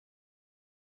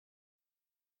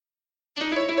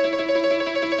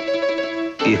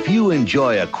If you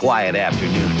enjoy a quiet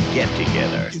afternoon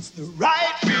get-together, It's the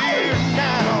right beer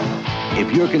now. if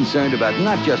you're concerned about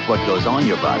not just what goes on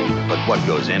your body, but what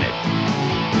goes in it.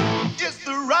 It's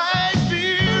the right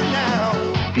beer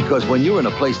now. Because when you're in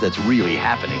a place that's really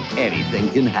happening, anything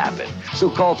can happen. So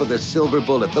call for the Silver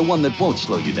Bullet, the one that won't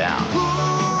slow you down.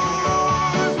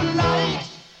 Coors Light.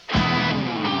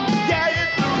 Yeah,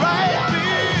 it's the right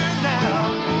beer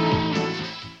now.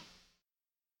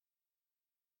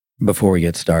 Before we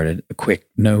get started, a quick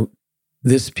note.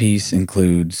 This piece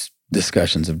includes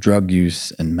discussions of drug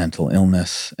use and mental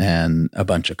illness and a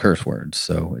bunch of curse words,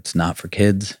 so it's not for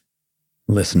kids.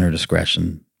 Listener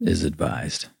discretion is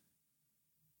advised.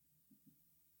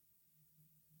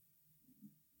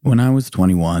 When I was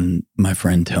 21, my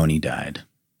friend Tony died.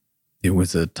 It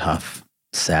was a tough,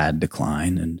 sad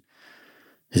decline, and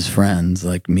his friends,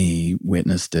 like me,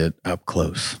 witnessed it up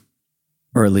close.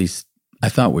 Or at least, I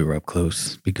thought we were up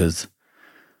close, because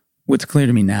what's clear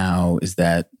to me now is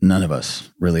that none of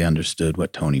us really understood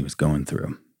what Tony was going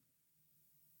through.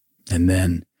 And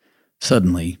then,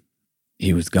 suddenly,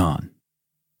 he was gone.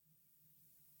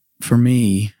 For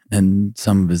me and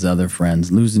some of his other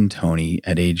friends, losing Tony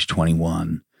at age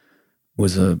 21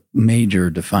 was a major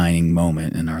defining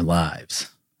moment in our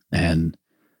lives. And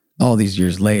all these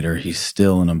years later, he's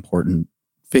still an important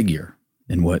figure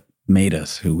in what made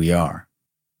us who we are.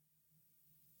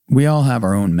 We all have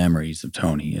our own memories of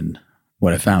Tony, and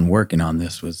what I found working on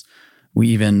this was we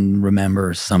even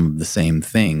remember some of the same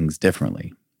things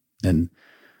differently. And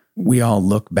we all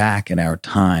look back at our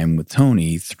time with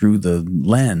Tony through the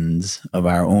lens of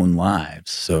our own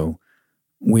lives. So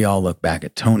we all look back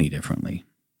at Tony differently.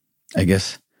 I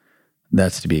guess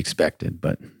that's to be expected,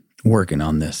 but working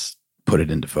on this put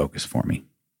it into focus for me.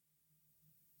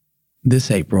 This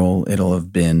April, it'll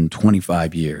have been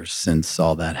 25 years since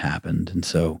all that happened. And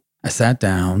so I sat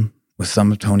down with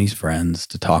some of Tony's friends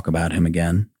to talk about him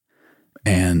again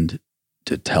and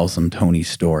to tell some Tony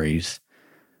stories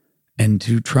and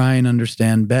to try and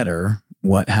understand better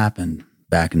what happened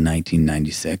back in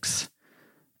 1996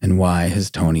 and why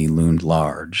has Tony loomed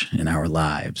large in our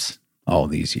lives all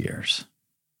these years.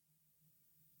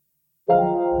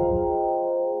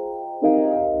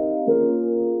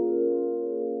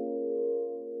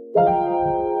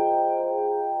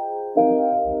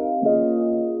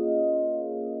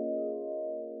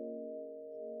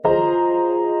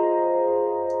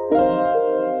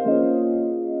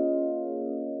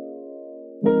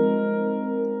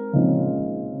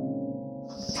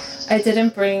 I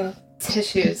didn't bring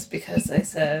tissues because I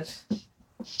said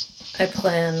I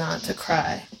plan not to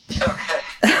cry.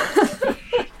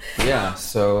 Okay. Yeah,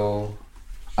 so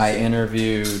I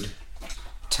interviewed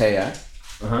Taya.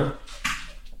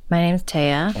 My name's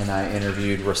Taya. And I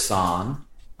interviewed Rasan.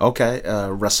 Okay,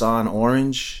 Rasan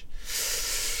Orange.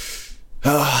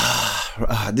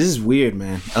 This is weird,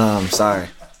 man. Sorry.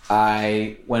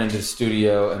 I went into the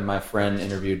studio and my friend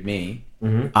interviewed me.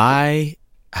 Mm-hmm. I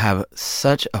have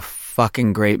such a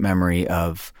fucking great memory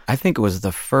of, I think it was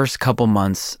the first couple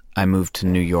months I moved to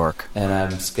New York. And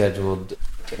I'm scheduled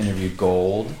to interview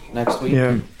Gold next week.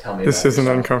 Yeah, Tell me this about isn't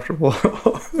yourself. uncomfortable.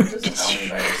 Just tell me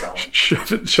about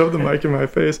yourself. Shove the mic in my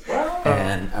face.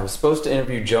 And I was supposed to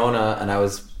interview Jonah, and I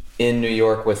was in New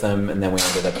York with him, and then we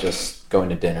ended up just going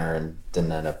to dinner and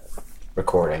didn't end up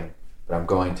recording. But I'm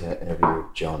going to interview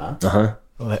Jonah.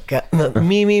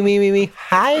 Me.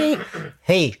 Hi.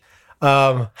 Hey.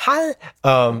 Hi.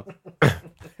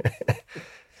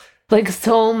 Like,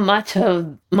 so much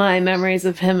of my memories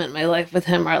of him and my life with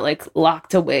him are like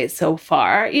locked away so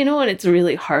far, you know, and it's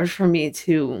really hard for me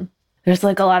to, there's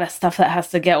like a lot of stuff that has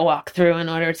to get walked through in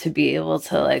order to be able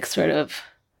to like sort of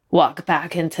walk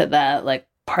back into that like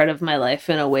part of my life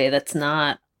in a way that's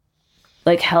not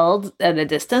like held at a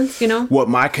distance, you know? What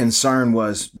my concern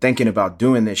was thinking about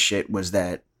doing this shit was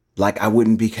that, like, I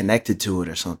wouldn't be connected to it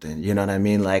or something. You know what I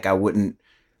mean? Like, I wouldn't,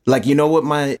 like, you know what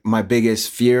my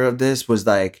biggest fear of this was,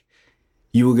 like,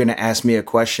 you were going to ask me a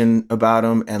question about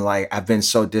him, and, like, I've been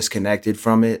so disconnected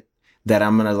from it that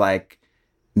I'm going to, like,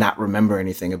 not remember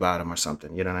anything about him or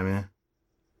something. You know what I mean?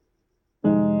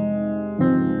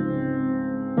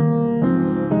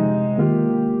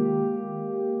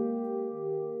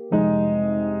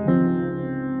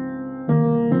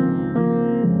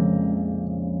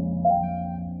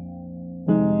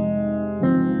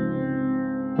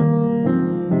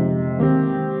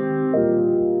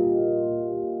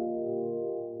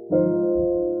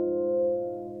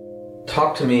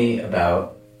 Talk to me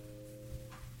about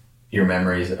your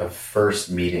memories of first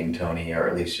meeting Tony, or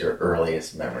at least your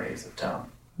earliest memories of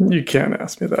Tom. You can't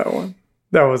ask me that one.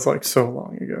 That was like so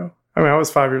long ago. I mean, I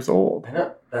was 5 years old. I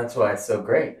know. That's why it's so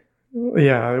great.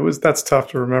 Yeah, that's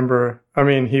tough to remember. I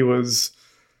mean,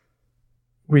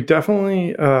 we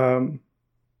definitely,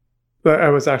 I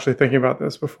was actually thinking about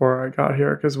this before I got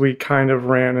here because we kind of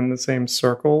ran in the same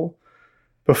circle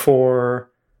before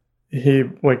he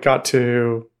got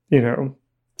to,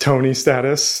 Tony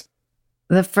status.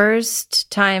 The first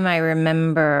time I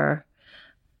remember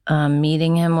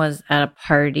meeting him was at a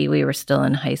party. We were still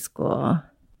in high school,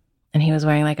 and he was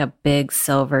wearing like a big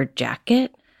silver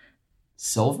jacket.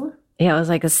 Silver? Yeah, it was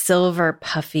like a silver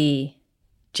puffy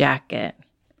jacket.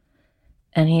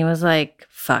 And he was like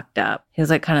fucked up. He was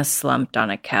like kind of slumped on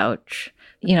a couch.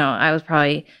 I was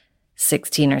probably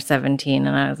 16 or 17,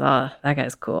 and I was, oh, that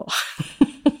guy's cool.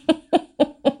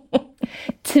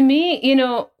 To me,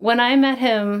 when I met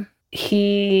him,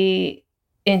 he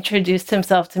introduced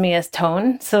himself to me as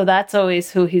Tone. So that's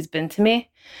always who he's been to me.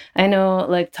 I know,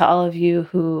 to all of you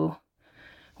who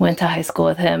went to high school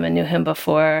with him and knew him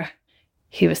before,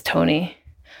 he was Tony.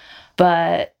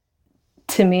 But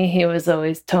to me, he was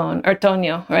always Tone, or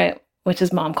Tonio, right? Which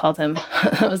his mom called him.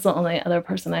 That was the only other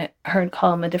person I heard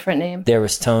call him a different name. There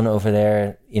was Tone over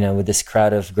there, with this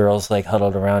crowd of girls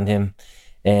huddled around him.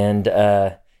 And,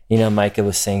 Micah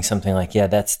was saying something like, yeah,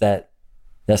 that's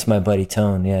my buddy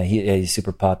Tone. Yeah, he's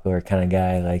super popular kind of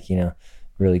guy,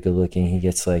 really good looking. He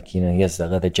gets he has the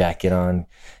leather jacket on,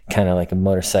 kind of like a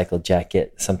motorcycle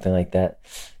jacket, something like that.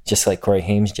 Just like Corey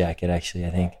Haim's jacket, actually, I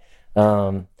think.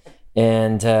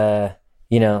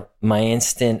 My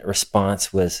instant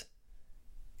response was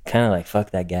kind of like,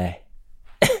 fuck that guy.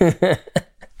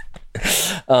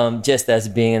 Just as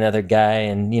being another guy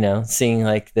and, seeing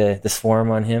the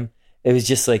swarm on him. It was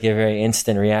just like a very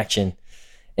instant reaction.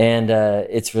 And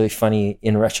it's really funny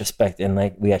in retrospect. And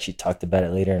we actually talked about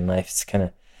it later in life. It's kind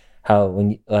of how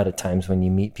a lot of times when you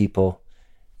meet people,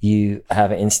 you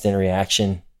have an instant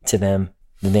reaction to them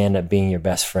and they end up being your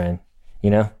best friend,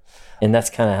 And that's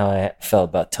kind of how I felt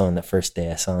about Tone the first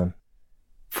day I saw him.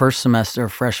 First semester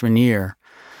of freshman year,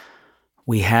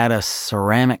 we had a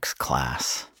ceramics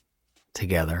class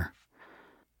together.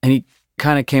 And he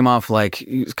kind of came off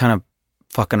he was kind of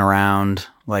fucking around,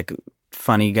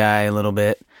 funny guy a little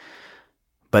bit.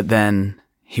 But then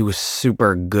he was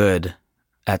super good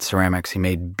at ceramics. He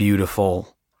made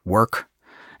beautiful work.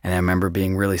 And I remember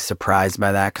being really surprised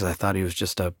by that because I thought he was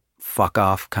just a fuck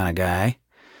off kind of guy.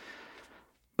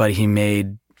 But he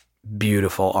made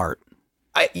beautiful art.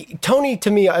 Tony, to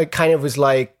me, I kind of was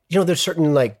there's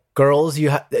certain girls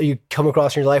you come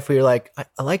across in your life where you're like, I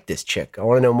like this chick. I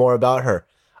want to know more about her.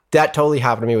 That totally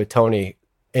happened to me with Tony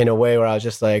in a way where I was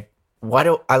just like, why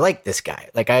do I like this guy?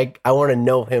 I want to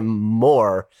know him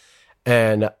more,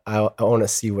 and I want to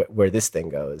see where this thing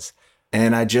goes.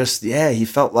 And he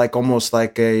felt almost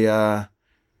like a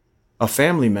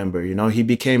family member. He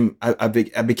became, I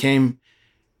became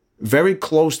very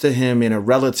close to him in a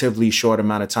relatively short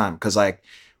amount of time. Cause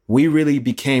we really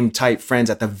became tight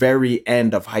friends at the very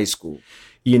end of high school.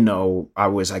 I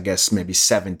was, I guess, maybe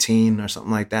 17 or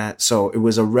something like that. So it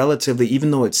was a relatively, even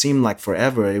though it seemed like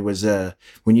forever, it was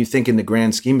when you think in the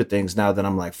grand scheme of things, now that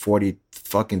I'm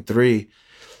 43,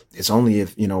 it's only,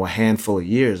 a handful of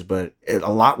years, but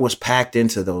a lot was packed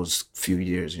into those few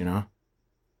years,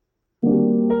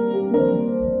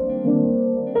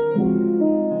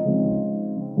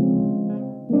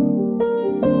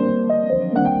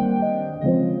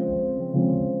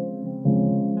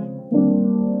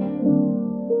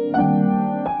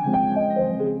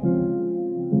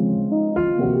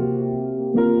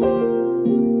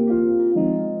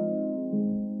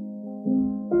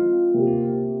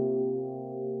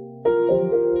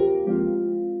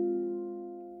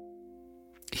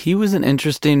 He was an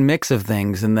interesting mix of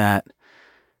things in that,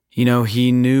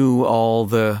 he knew all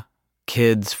the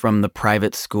kids from the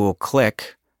private school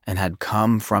clique and had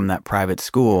come from that private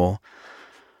school.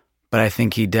 But I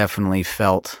think he definitely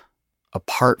felt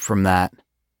apart from that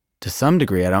to some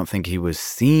degree. I don't think he was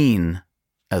seen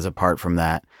as apart from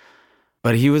that.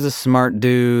 But he was a smart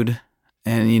dude,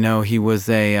 and, he was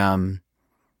a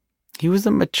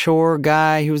mature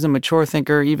guy. He was a mature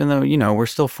thinker, even though, we're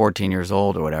still 14 years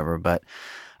old or whatever. But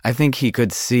I think he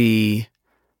could see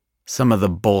some of the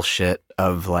bullshit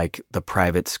of the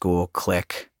private school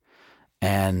clique.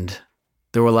 And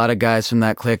there were a lot of guys from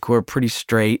that clique who were pretty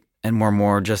straight and were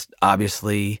more just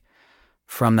obviously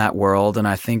from that world. And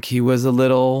I think he was a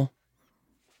little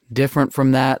different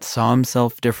from that, saw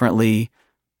himself differently.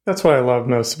 That's what I love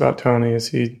most about Tony is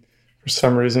he, for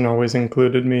some reason, always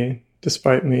included me,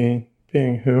 despite me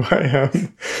being who I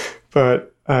am.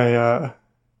 But I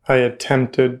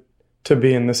attempted to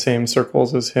be in the same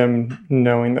circles as him,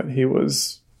 knowing that he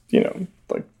was,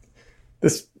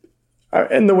 this.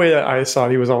 And the way that I saw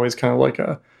it, he was always kind of like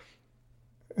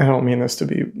I don't mean this to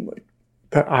be like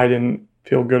that I didn't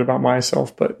feel good about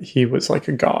myself, but he was like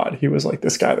a god. He was like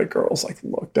this guy that girls like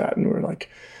looked at and were like,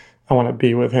 I want to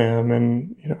be with him.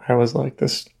 And, you know, I was like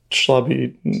this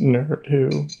schlubby nerd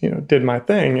who, you know, did my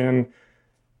thing. And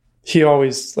he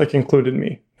always like included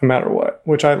me no matter what,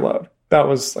 which I loved. That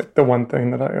was like the one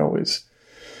thing that I always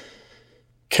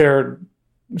cared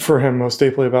for him most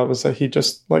deeply about, was that he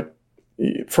just like,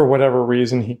 for whatever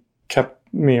reason, he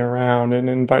kept me around and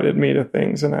invited me to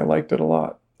things, and I liked it a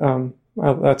lot. I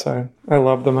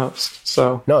love the most.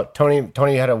 So no,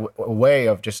 Tony had a way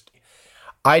of just,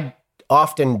 I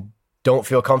often don't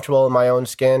feel comfortable in my own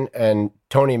skin, and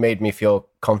Tony made me feel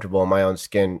comfortable in my own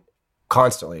skin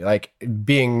constantly. Like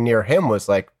being near him was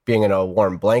like being in a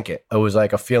warm blanket. It was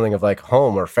like a feeling of like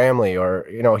home or family, or,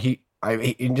 you know, he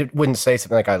wouldn't say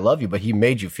something like, I love you, but he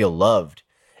made you feel loved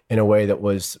in a way that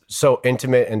was so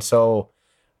intimate and so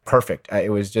perfect. It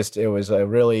was a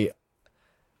really,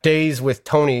 days with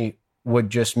Tony would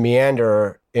just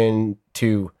meander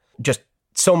into just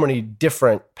so many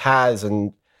different paths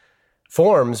and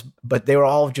forms, but they were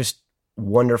all just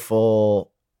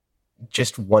wonderful,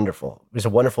 just wonderful. It was a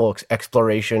wonderful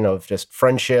exploration of just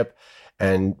friendship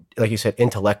and, like you said,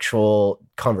 intellectual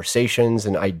conversations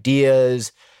and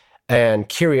ideas and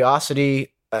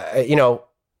curiosity. You know,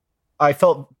 I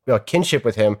felt a kinship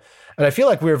with him, and I feel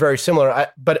like we were very similar.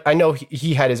 But I know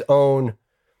he had his own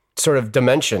sort of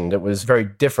dimension that was very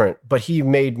different, but he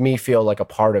made me feel like a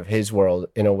part of his world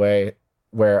in a way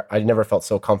where I never felt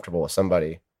so comfortable with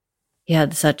somebody. He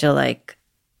had such a like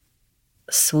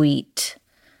sweet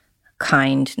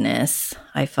kindness.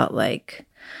 I felt like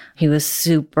he was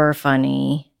super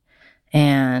funny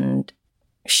and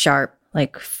sharp,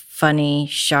 like funny,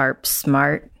 sharp,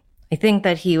 smart. I think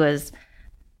that he was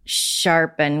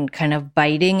sharp and kind of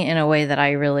biting in a way that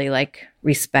I really like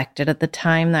respected at the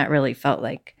time. That really felt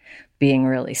like being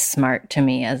really smart to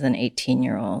me as an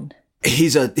 18-year-old.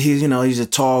 He's a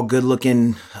tall,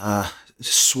 good-looking,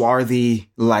 swarthy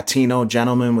Latino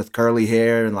gentleman with curly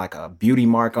hair and like a beauty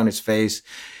mark on his face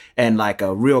and like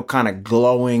a real kind of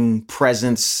glowing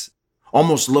presence.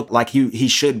 Almost looked like he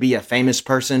should be a famous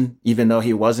person, even though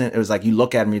he wasn't. It was like, you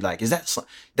look at me like, is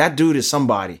that dude is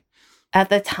somebody. At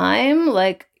the time,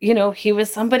 like, you know, he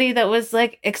was somebody that was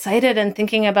like excited and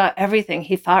thinking about everything.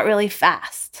 He thought really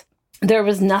fast. There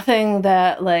was nothing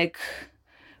that like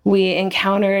we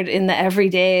encountered in the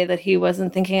everyday that he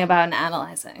wasn't thinking about and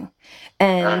analyzing.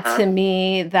 And to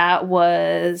me, that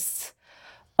was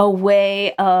a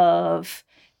way of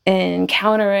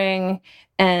encountering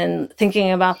and thinking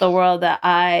about the world that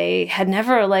I had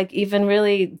never like even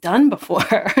really done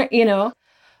before, you know?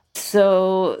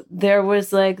 So there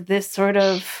was like this sort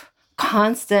of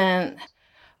constant,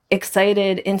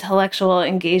 excited intellectual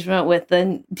engagement with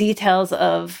the details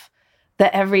of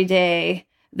the everyday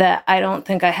that I don't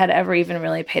think I had ever even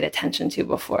really paid attention to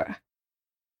before.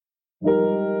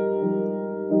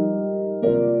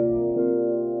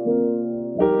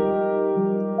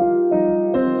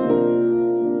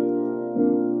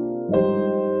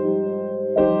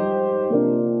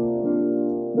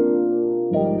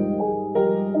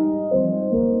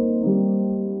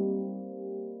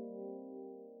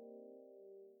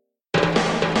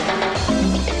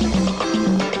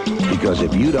 Because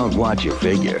if you don't watch your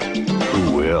figure,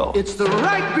 who will? It's the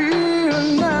right beer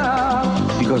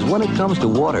now. Because when it comes to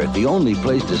water, the only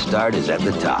place to start is at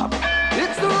the top.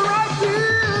 It's the right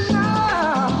beer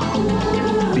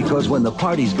now. Because when the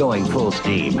party's going full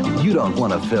steam, you don't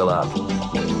want to fill up.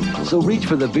 So reach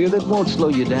for the beer that won't slow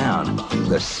you down.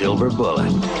 The Silver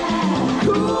Bullet.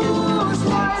 Coors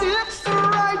Light, it's the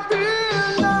right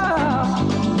beer now.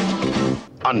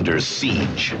 Under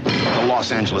Siege. The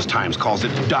Los Angeles Times calls it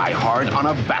Die Hard on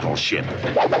a battleship.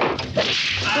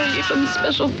 Are you some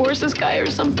special forces guy or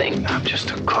something? I'm just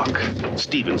a cook.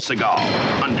 Steven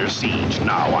Seagal, Under Siege,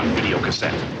 now on video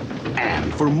cassette.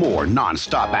 And for more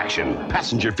non-stop action,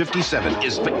 Passenger 57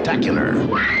 is spectacular.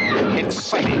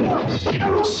 Exciting.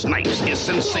 Snipes is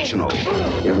sensational.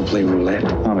 You ever play roulette?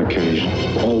 On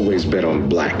occasion. Always bet on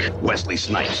black. Wesley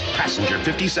Snipes, Passenger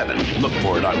 57. Look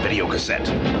for it on video cassette.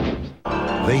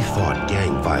 They thought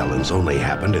gang violence only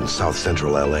happened in South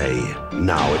Central LA.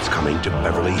 Now it's coming to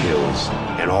Beverly Hills.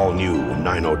 An all-new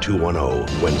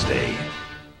 90210 Wednesday.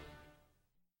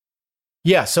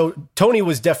 Yeah, so Tony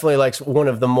was definitely like one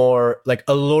of the more like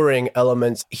alluring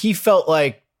elements. He felt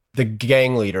like the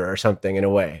gang leader or something in a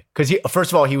way. Because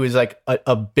first of all, he was like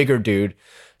a bigger dude.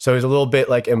 So he was a little bit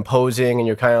like imposing, and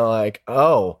you're kind of like,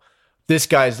 oh, this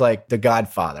guy's like the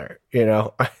Godfather, you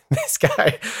know? This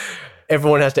guy,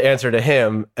 everyone has to answer to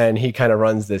him, and he kind of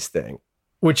runs this thing.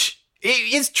 Which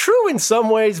It's true in some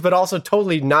ways, but also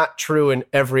totally not true in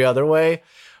every other way.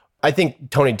 I think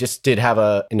Tony just did have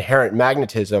an inherent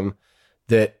magnetism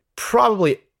that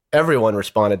probably everyone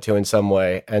responded to in some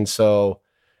way. And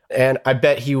I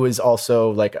bet he was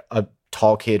also like a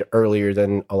tall kid earlier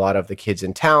than a lot of the kids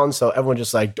in town. So everyone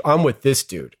just like, I'm with this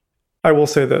dude. I will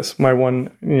say this,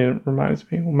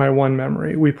 reminds me, my one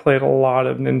memory, we played a lot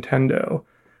of Nintendo.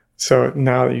 So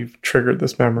now that you've triggered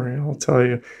this memory, I'll tell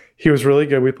you, he was really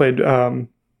good. We played a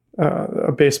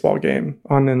baseball game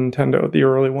on the Nintendo, the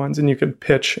early ones, and you could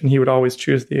pitch, and he would always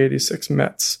choose the 86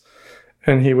 Mets.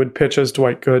 And he would pitch as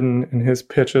Dwight Gooden, and his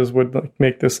pitches would like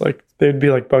make this like, they'd be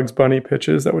like Bugs Bunny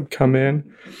pitches that would come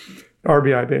in.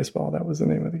 RBI baseball, that was the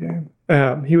name of the game.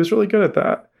 He was really good at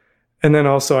that. And then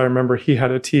also I remember he had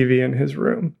a TV in his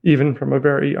room, even from a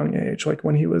very young age, like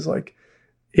when he was like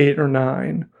 8 or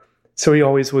 9. So he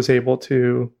always was able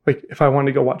to, like, if I wanted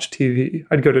to go watch TV,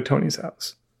 I'd go to Tony's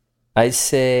house. I'd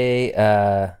say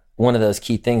one of those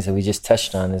key things that we just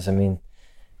touched on is,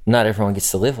 not everyone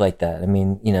gets to live like that.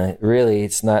 Really,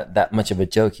 it's not that much of a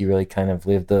joke. He really kind of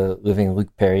lived the living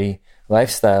Luke Perry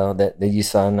lifestyle that you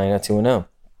saw in 90210.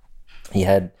 He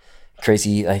had a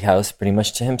crazy house pretty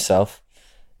much to himself,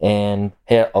 and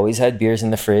he always had beers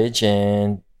in the fridge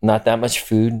and not that much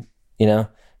food. No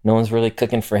one's really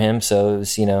cooking for him, so it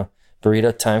was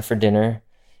burrito time for dinner.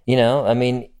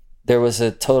 There was a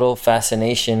total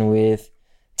fascination with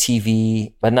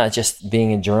TV, but not just being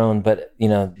in Jerome, but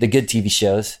the good TV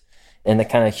shows and the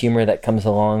kind of humor that comes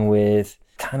along with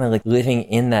kind of like living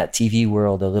in that TV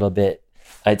world a little bit.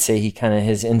 I'd say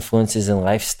his influences and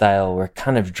lifestyle were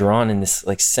kind of drawn in this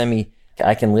like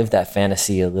I can live that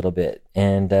fantasy a little bit.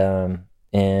 And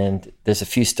there's a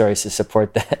few stories to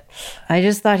support that. I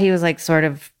just thought he was like sort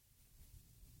of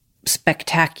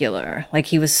spectacular. Like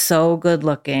he was so good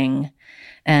looking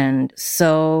and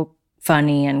so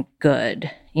funny and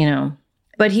good,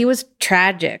 but he was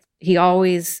tragic. He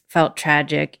always felt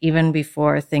tragic, even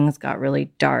before things got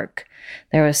really dark.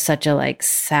 There was such a like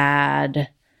sad,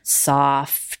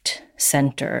 soft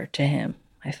center to him,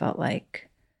 I felt like.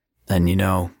 And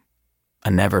I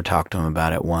never talked to him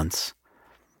about it once.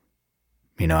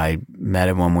 I met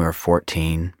him when we were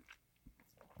 14.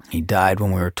 He died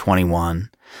when we were 21.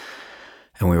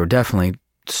 And we were definitely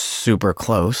super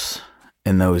close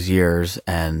in those years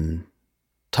and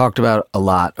talked about a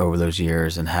lot over those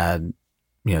years and had,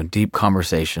 deep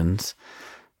conversations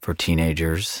for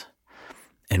teenagers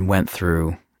and went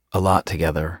through a lot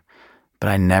together. But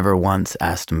I never once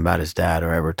asked him about his dad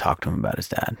or ever talked to him about his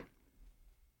dad.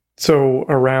 So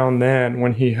around then,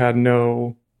 when he had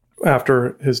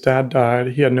after his dad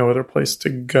died, he had no other place to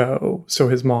go. So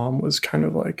his mom was kind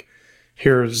of like,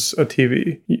 here's a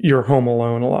TV. You're home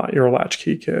alone a lot. You're a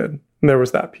latchkey kid. And there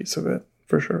was that piece of it,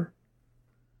 for sure.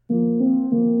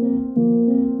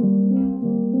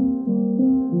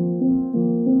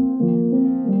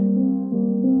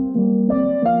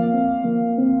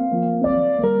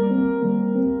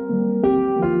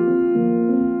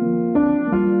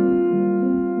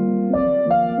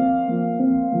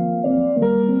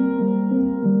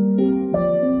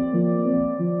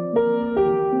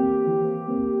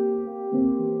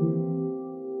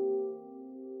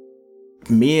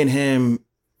 Me and him,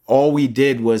 all we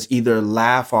did was either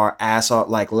laugh our ass off,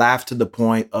 like laugh to the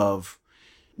point of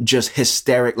just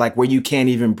hysteric, like where you're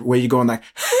going like,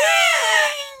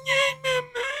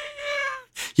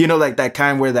 like that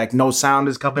kind where like no sound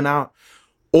is coming out.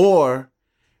 Or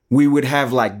we would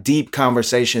have like deep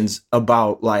conversations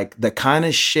about like the kind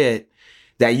of shit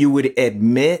that you would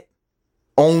admit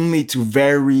only to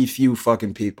very few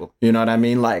fucking people. You know what I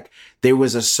mean? Like there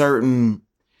was a certain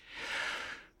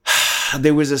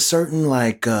there's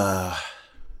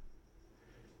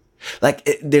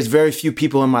very few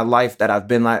people in my life that I've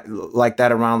been like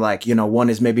that around. Like, one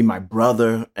is maybe my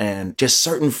brother and just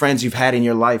certain friends you've had in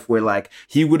your life where like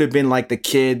he would have been like the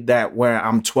kid that where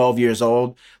I'm 12 years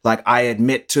old. Like I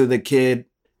admit to the kid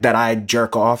that I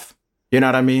jerk off. You know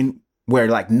what I mean? Where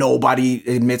like nobody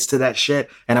admits to that shit.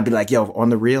 And I'd be like, yo, on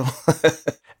the real.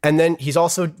 And then he's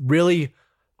also really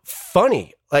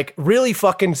funny. Like really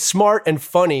fucking smart and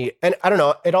funny. And I don't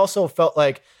know, it also felt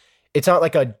like it's not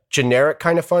like a generic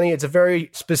kind of funny. It's a very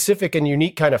specific and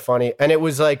unique kind of funny. And it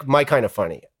was like my kind of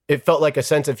funny. It felt like a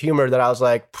sense of humor that I was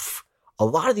like, a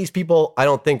lot of these people I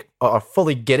don't think are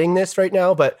fully getting this right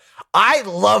now, but I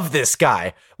love this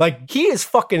guy. Like he is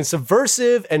fucking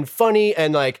subversive and funny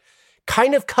and like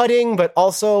kind of cutting, but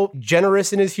also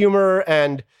generous in his humor.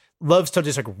 And loves to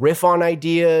just like riff on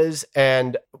ideas.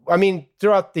 And I mean,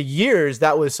 throughout the years,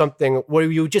 that was something where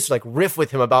you would just like riff with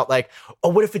him about like, oh,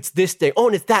 what if it's this thing? Oh,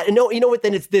 and it's that. And no, you know what?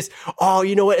 Then it's this. Oh,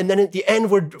 you know what? And then at the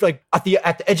end, we're like at the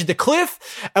edge of the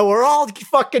cliff and we're all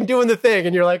fucking doing the thing.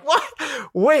 And you're like, what?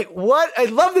 Wait, what? I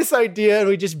love this idea. And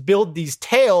we just build these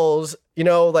tales, you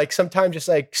know, like sometimes just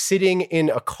like sitting in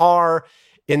a car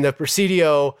in the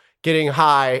Presidio, getting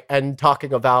high and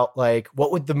talking about like,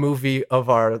 what would the movie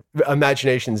of our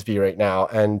imaginations be right now?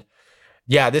 And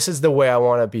yeah, this is the way I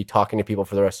want to be talking to people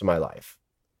for the rest of my life.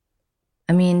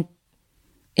 I mean,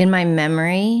 in my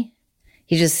memory,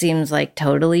 he just seems like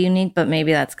totally unique, but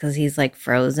maybe that's because he's like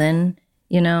frozen,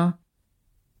 you know?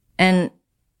 And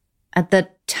at the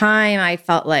time, I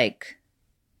felt like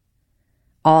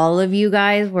all of you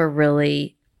guys were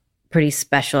really pretty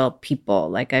special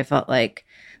people. Like, I felt like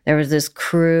there was this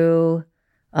crew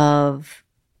of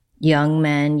young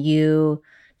men, you,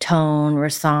 Tone,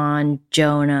 Rasan,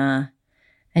 Jonah,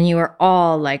 and you were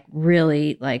all like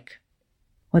really like,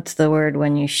 what's the word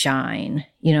when you shine?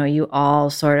 You know, you all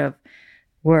sort of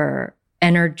were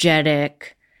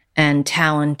energetic and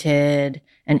talented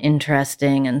and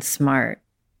interesting and smart.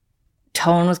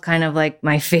 Tone was kind of like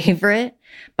my favorite,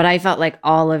 but I felt like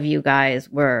all of you guys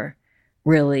were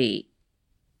really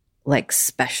like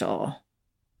special.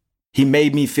 He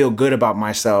made me feel good about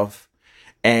myself.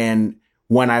 And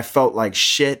when I felt like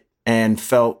shit and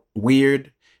felt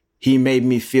weird, he made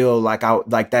me feel like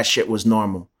that shit was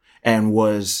normal and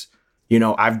was, you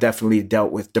know, I've definitely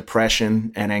dealt with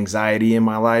depression and anxiety in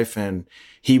my life. And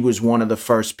he was one of the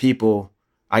first people,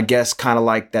 I guess, kind of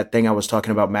like that thing I was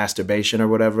talking about, masturbation or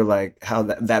whatever, like how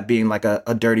that being like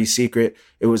a dirty secret.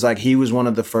 It was like he was one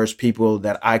of the first people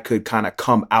that I could kind of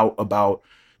come out about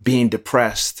being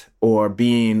depressed or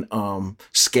being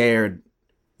scared,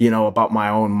 you know, about my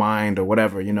own mind or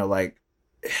whatever, you know, like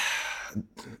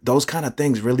those kind of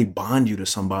things really bond you to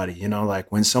somebody, you know,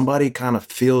 like when somebody kind of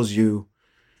feels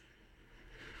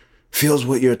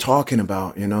what you're talking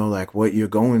about, you know, like what you're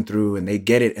going through, and they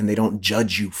get it and they don't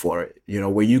judge you for it, you know,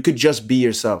 where you could just be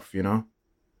yourself, you know?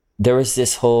 There was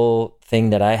this whole thing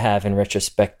that I have in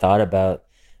retrospect thought about,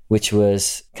 which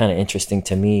was kind of interesting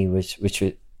to me, which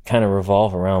would kind of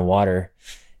revolve around water.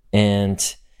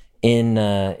 And in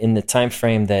the time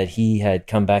frame that he had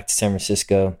come back to San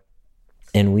Francisco,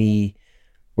 and we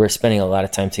were spending a lot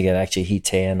of time together. Actually,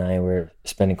 Taya and I were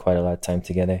spending quite a lot of time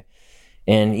together.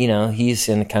 And, you know, he's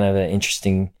in kind of an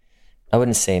interesting, I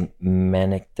wouldn't say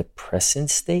manic depressant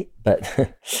state,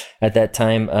 but at that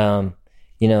time,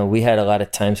 you know, we had a lot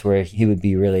of times where he would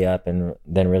be really up and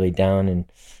then really down.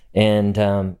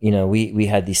 And you know, we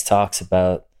had these talks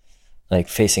about like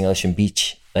facing Ocean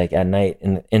Beach, like at night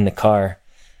in the car.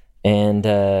 And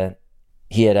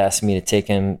he had asked me to take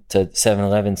him to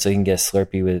 7-Eleven so he can get a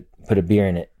Slurpee put a beer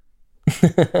in it.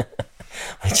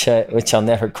 which I'll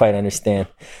never quite understand,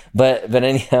 but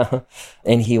anyhow,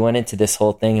 and he went into this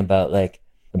whole thing about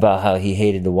how he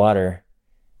hated the water,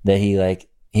 that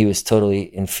he was totally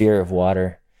in fear of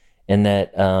water, and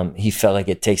that he felt like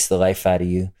it takes the life out of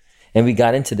you. And we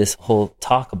got into this whole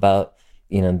talk about,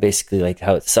 you know, basically like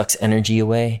how it sucks energy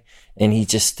away, and he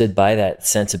just stood by that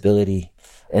sensibility.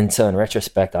 And so in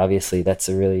retrospect, obviously that's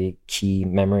a really key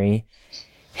memory.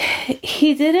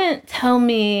 He didn't tell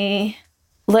me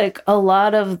like a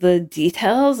lot of the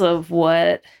details of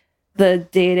what the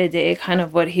day-to-day kind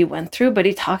of what he went through, but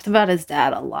he talked about his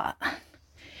dad a lot.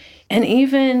 And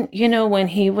even, you know, when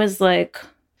he was like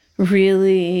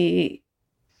really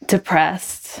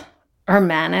depressed or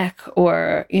manic,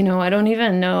 or, you know, I don't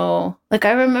even know, like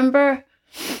I remember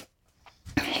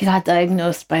he got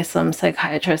diagnosed by some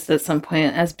psychiatrist at some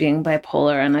point as being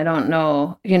bipolar, and I don't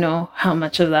know, you know, how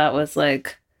much of that was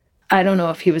like, I don't know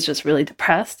if he was just really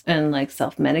depressed and like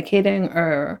self-medicating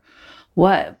or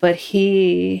what, but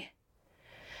he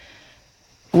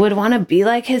would want to be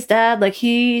like his dad. Like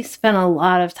he spent a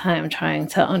lot of time trying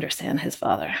to understand his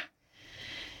father.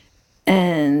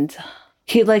 And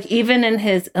he, like, even in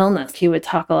his illness, he would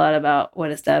talk a lot about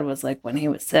what his dad was like when he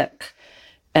was sick.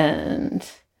 And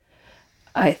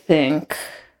I think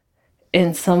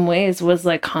in some ways was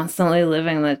like constantly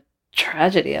living the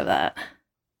tragedy of that.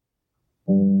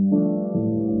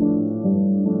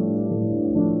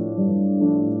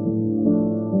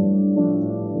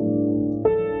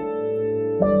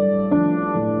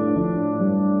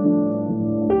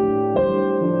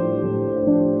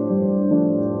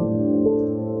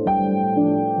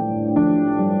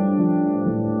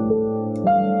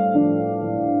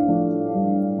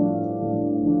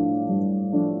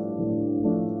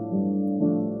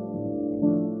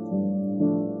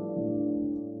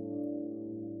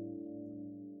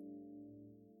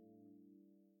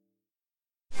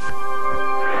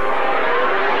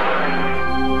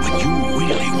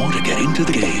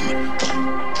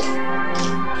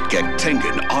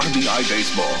 RBI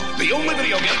Baseball, the only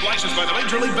video game licensed by the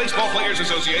Major League Baseball Players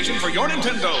Association for your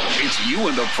Nintendo. It's you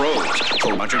and the pros.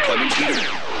 Throw Hunter Clemens Peter.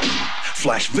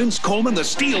 Flash Vince Coleman the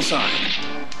steal sign.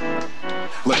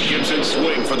 Let Gibson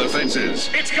swing for the fences.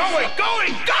 It's going, go!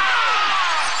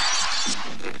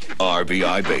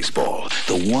 RBI Baseball,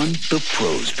 the one the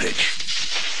pros pitch.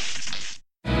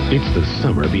 It's the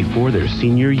summer before their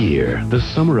senior year, the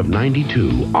summer of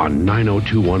 92 on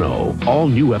 90210. All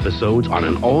new episodes on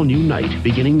an all-new night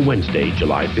beginning Wednesday,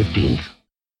 July 15th.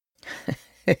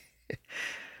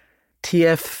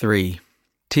 TF3.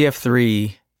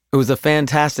 TF3, it was a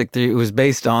Fantastic 3. It was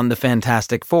based on the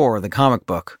Fantastic Four, the comic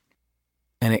book.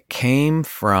 And it came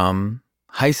from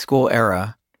high school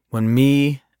era when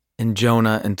me and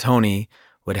Jonah and Tony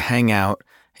would hang out.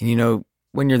 And you know,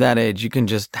 when you're that age, you can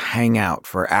just hang out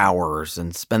for hours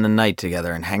and spend the night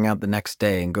together and hang out the next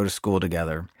day and go to school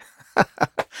together.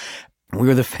 We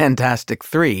were the Fantastic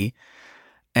 3,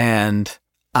 and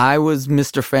I was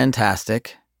Mr.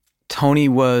 Fantastic, Tony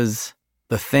was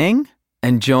the Thing,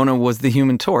 and Jonah was the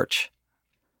Human Torch.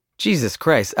 Jesus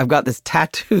Christ, I've got this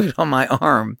tattooed on my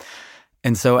arm.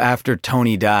 And so after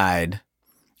Tony died,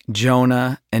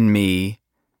 Jonah and me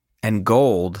and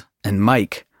Gold and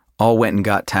Mike all went and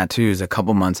got tattoos a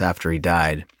couple months after he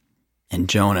died. And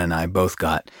Jonah and I both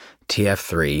got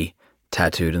TF3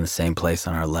 tattooed in the same place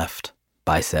on our left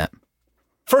bicep.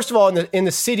 First of all, in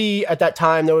the city at that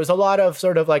time, there was a lot of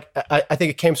sort of like, I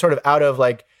think it came sort of out of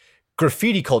like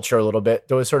graffiti culture a little bit.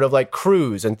 There was sort of like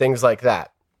crews and things like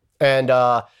that. And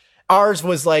ours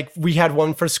was like, we had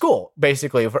one for school,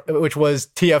 basically, which was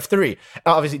TF3.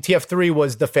 Obviously, TF3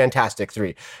 was the Fantastic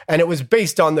 3. And it was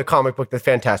based on the comic book, The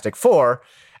Fantastic Four.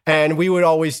 And we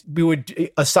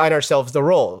would assign ourselves the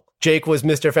role. Jake was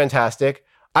Mr. Fantastic.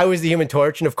 I was the Human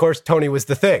Torch. And of course, Tony was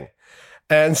the Thing.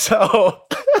 And so,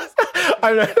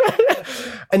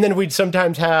 and then we'd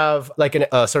sometimes have like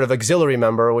a sort of auxiliary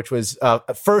member, which was,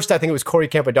 at first, I think it was Corey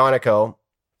Campadonico.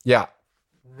 Yeah.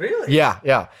 Really?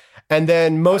 Yeah. And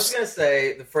then I was going to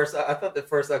say, I thought the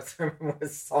first auxiliary member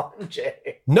was Sanjay.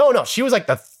 No, she was like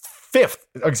the 5th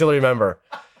auxiliary member.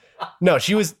 No,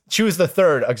 she was the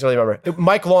 3rd auxiliary member.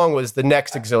 Mike Long was the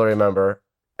next auxiliary member.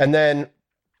 And then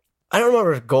I don't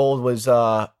remember if Gold was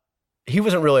he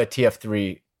wasn't really a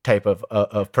TF3 type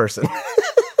of person.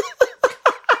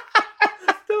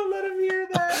 Don't let him hear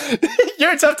that.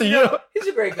 It's up to you. He's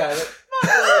a great guy.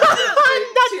 Not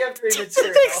TF3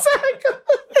 material. Exactly.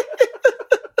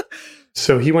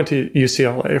 So he went to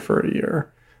UCLA for a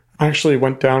year. I actually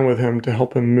went down with him to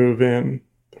help him move in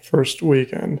the first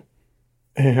weekend.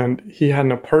 And he had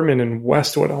an apartment in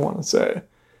Westwood, I want to say.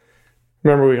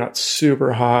 Remember, we got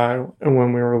super high. And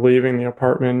when we were leaving the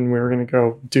apartment, we were going to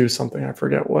go do something. I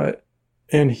forget what.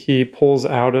 And he pulls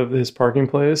out of his parking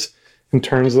place and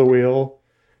turns the wheel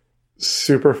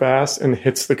super fast and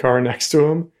hits the car next to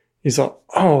him. He's like,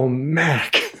 "Oh,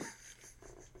 Mac."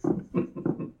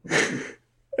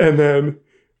 And then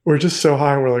we're just so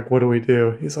high and we're like, "What do we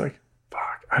do?" He's like,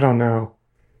 "Fuck, I don't know.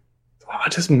 I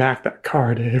just macked that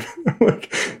car, Dave." I'm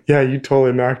like, "Yeah, you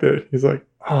totally macked it." He's like,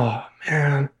 "Oh,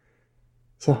 man.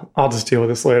 So I'll just deal with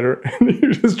this later." And he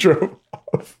just drove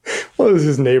off. Well, it was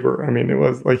his neighbor. I mean, it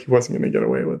was like he wasn't going to get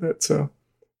away with it. So,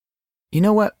 you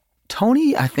know what?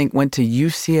 Tony, I think, went to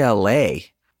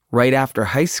UCLA right after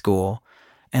high school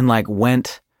and like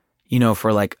went,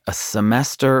 for like a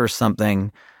semester or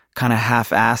something, kind of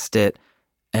half-assed it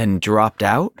and dropped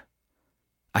out.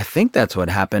 I think that's what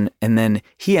happened. And then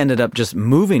he ended up just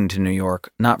moving to New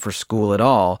York, not for school at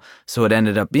all. So it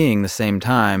ended up being the same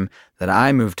time that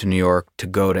I moved to New York to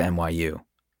go to NYU.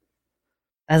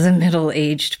 As a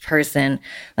middle-aged person,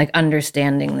 like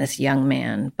understanding this young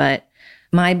man, but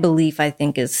my belief, I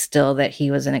think, is still that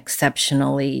he was an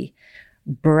exceptionally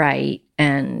bright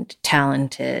and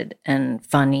talented and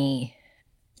funny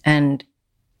and,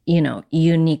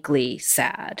 uniquely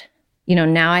sad.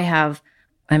 Now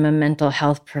I'm a mental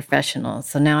health professional.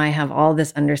 So now I have all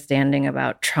this understanding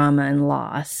about trauma and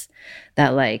loss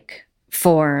that like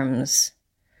forms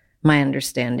my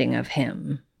understanding of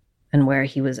him and where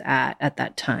he was at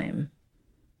that time.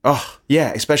 Oh,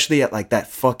 yeah, especially at like that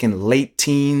fucking late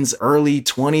teens, early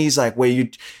 20s, like where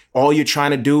all you're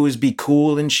trying to do is be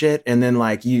cool and shit. And then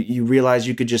like you realize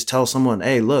you could just tell someone,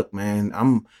 "Hey, look, man,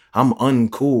 I'm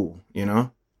uncool,"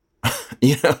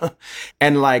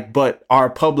 And like, but our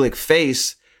public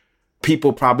face,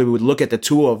 people probably would look at the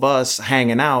two of us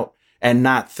hanging out and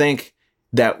not think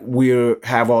that we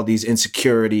have all these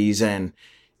insecurities and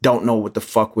don't know what the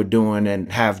fuck we're doing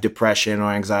and have depression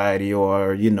or anxiety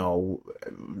or,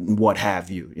 what have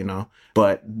you,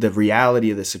 But the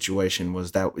reality of the situation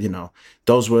was that,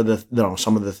 those were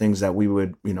some of the things that we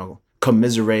would,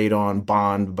 commiserate on,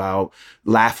 bond about,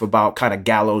 laugh about kind of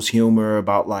gallows humor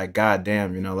about like,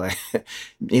 goddamn, you know, like,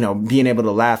 you know, being able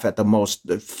to laugh at the most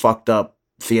fucked up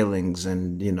feelings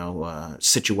and, you know,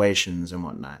 situations and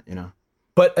whatnot, you know.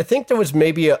 But I think there was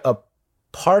maybe a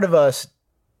part of us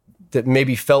that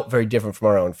maybe felt very different from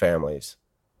our own families.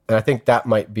 And I think that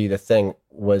might be the thing,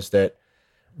 was that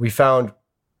we found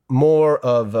more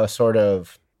of a sort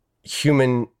of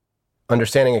human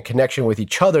understanding and connection with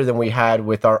each other than we had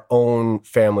with our own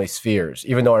family spheres,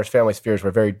 even though our family spheres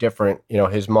were very different. You know,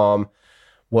 his mom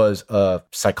was a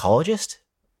psychologist,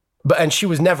 and she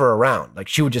was never around. Like,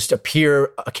 she would just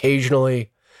appear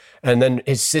occasionally. And then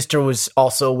his sister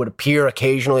would appear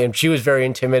occasionally, and she was very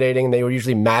intimidating. They were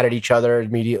usually mad at each other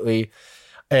immediately.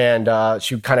 And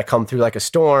she would kind of come through like a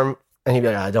storm, and he'd be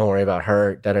like, don't worry about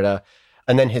her, da-da-da.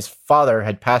 And then his father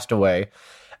had passed away,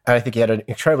 and I think he had an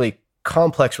incredibly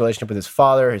complex relationship with his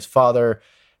father. His father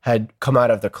had come out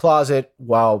of the closet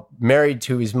while married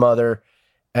to his mother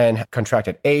and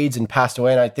contracted AIDS and passed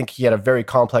away. And I think he had a very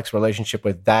complex relationship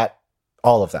with that,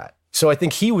 all of that. So I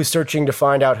think he was searching to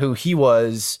find out who he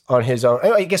was on his own.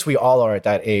 I guess we all are at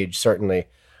that age, certainly.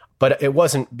 But it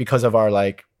wasn't because of our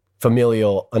like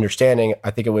familial understanding.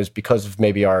 I think it was because of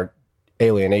maybe our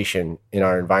alienation in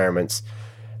our environments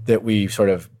that we sort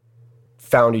of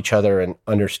found each other and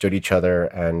understood each other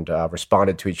and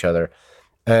responded to each other.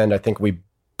 And I think we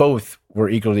both were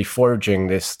eagerly forging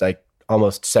this like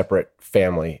almost separate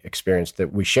family experience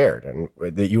that we shared and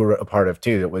that you were a part of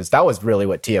too. That was really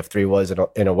what TF3 was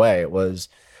in a way. It was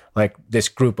like this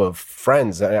group of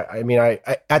friends. I mean, I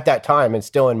at that time, and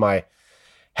still in my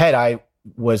head, I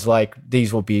was like,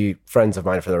 these will be friends of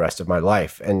mine for the rest of my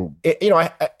life. And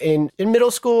in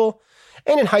middle school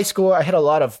and in high school, I had a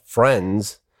lot of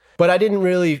friends, but I didn't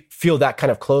really feel that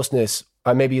kind of closeness.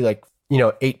 Maybe like,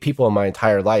 8 people in my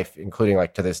entire life, including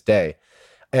like to this day.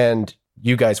 And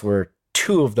you guys were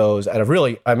 2 of those at a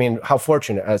really, I mean, how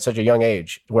fortunate at such a young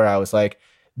age, where I was like,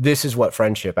 this is what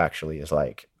friendship actually is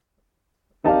like.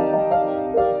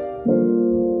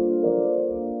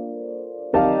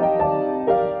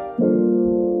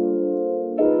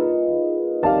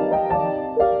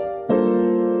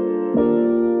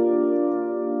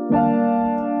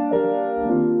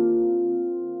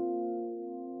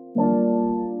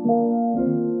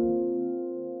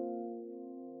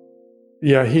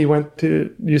 Yeah, he went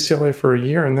to UCLA for a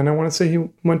year, and then I want to say he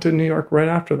went to New York right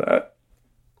after that.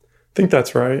 I think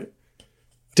that's right.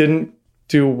 Didn't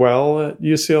do well at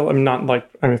UCLA.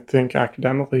 I think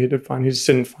academically he did fine. He just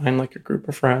didn't find like a group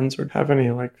of friends or have any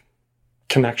like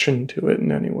connection to it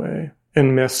in any way.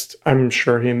 And I'm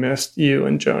sure he missed you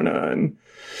and Jonah and,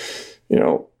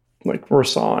 like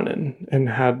Rasan and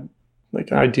had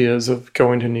like ideas of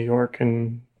going to New York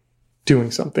and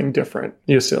doing something different.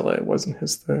 UCLA wasn't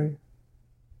his thing.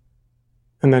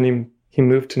 And then he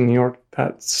moved to New York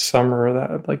that summer,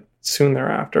 that like soon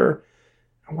thereafter.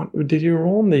 Did you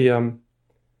enroll in the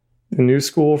new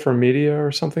school for media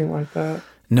or something like that?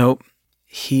 Nope.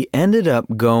 He ended up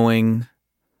going,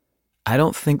 I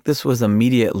don't think this was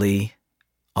immediately,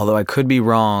 although I could be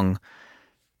wrong.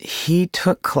 He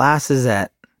took classes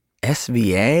at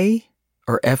SVA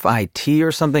or FIT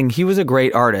or something. He was a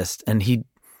great artist, and he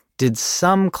did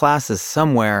some classes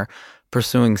somewhere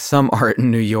pursuing some art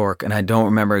in New York, and I don't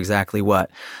remember exactly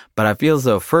what. But I feel as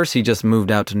though first he just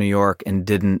moved out to New York and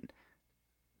didn't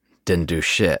do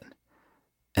shit.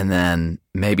 And then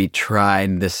maybe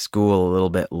tried this school a little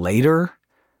bit later.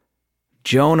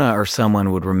 Jonah or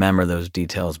someone would remember those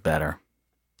details better.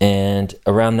 And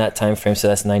around that time frame, so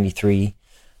that's 93,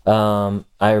 I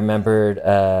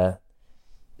remembered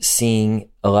seeing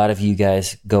a lot of you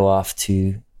guys go off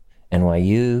to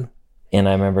NYU. And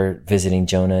I remember visiting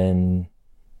Jonah in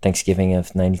Thanksgiving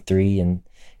of 93 and,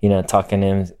 talking to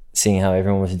him, seeing how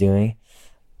everyone was doing.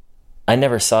 I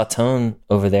never saw Tone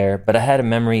over there, but I had a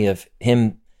memory of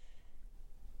him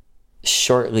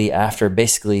shortly after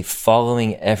basically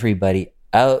following everybody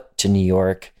out to New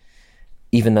York,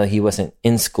 even though he wasn't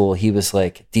in school. He was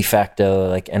like de facto,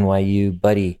 like NYU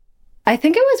buddy. I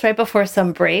think it was right before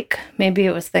some break. Maybe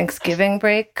it was Thanksgiving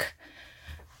break.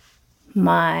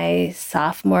 My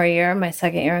sophomore year, my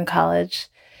second year in college.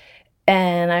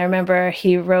 And I remember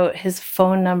he wrote his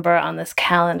phone number on this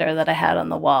calendar that I had on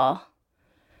the wall.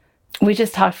 We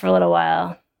just talked for a little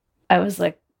while. I was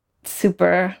like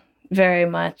super, very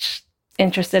much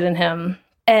interested in him.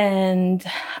 And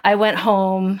I went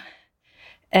home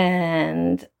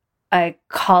and I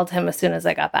called him as soon as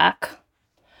I got back.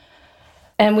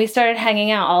 And we started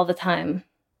hanging out all the time.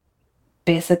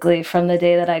 Basically from the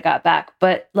day that I got back,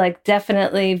 but like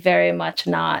definitely very much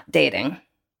not dating.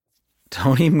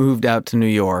 Tony moved out to New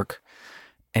York,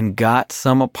 and got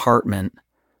some apartment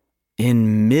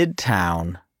in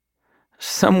Midtown,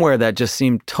 somewhere that just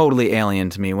seemed totally alien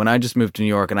to me. When I just moved to New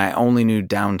York and I only knew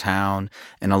downtown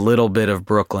and a little bit of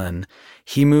Brooklyn,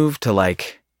 he moved to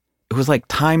like, it was like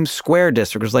Times Square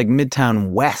district. It was like Midtown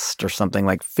West or something,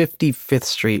 like 55th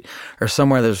Street or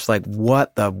somewhere. There's like,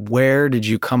 where did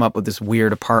you come up with this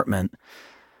weird apartment?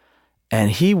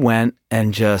 And he went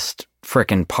and just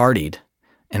frickin' partied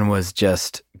and was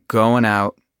just going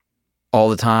out all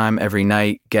the time, every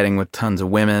night, getting with tons of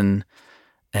women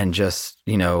and just,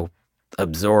 you know,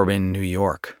 absorbing New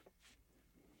York.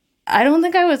 I don't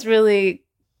think I was really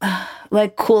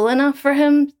like cool enough for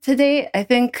him to date. I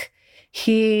think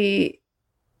he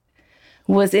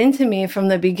was into me from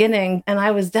the beginning and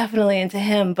I was definitely into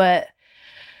him. But,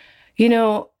 you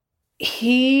know,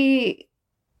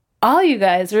 all you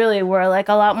guys really were like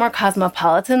a lot more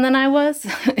cosmopolitan than I was.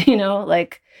 You know,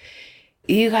 like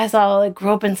you guys all like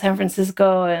grew up in San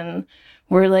Francisco and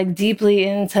were like deeply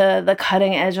into the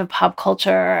cutting edge of pop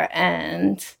culture.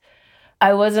 And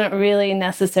I wasn't really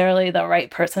necessarily the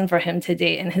right person for him to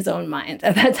date in his own mind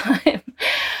at that time.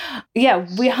 Yeah,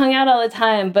 we hung out all the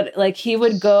time, but like he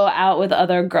would go out with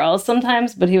other girls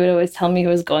sometimes, but he would always tell me he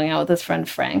was going out with his friend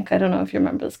Frank. I don't know if you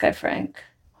remember this guy, Frank.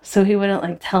 So he wouldn't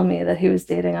like tell me that he was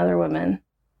dating other women.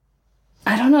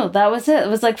 I don't know. That was it. It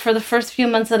was like for the first few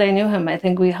months that I knew him, I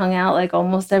think we hung out like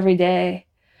almost every day,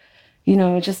 you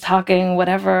know, just talking,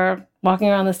 whatever, walking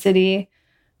around the city,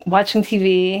 watching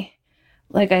TV.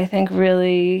 Like, I think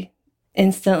really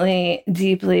instantly,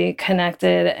 deeply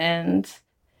connected and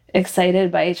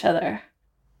excited by each other.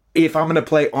 If I'm going to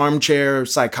play armchair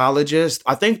psychologist,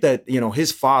 I think that, you know,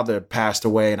 his father passed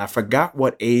away and I forgot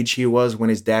what age he was when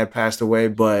his dad passed away,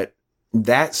 but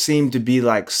that seemed to be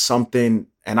like something,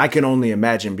 and I can only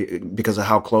imagine because of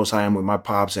how close I am with my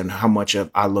pops and how much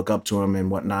I look up to him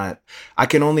and whatnot. I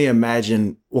can only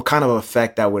imagine what kind of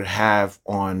effect that would have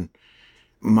on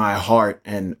my heart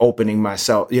and opening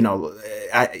myself. You know,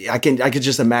 I could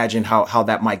just imagine how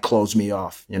that might close me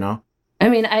off, you know? I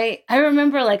mean, I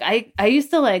remember like I used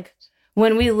to like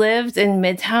when we lived in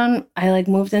Midtown, I like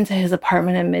moved into his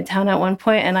apartment in Midtown at one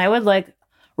point and I would like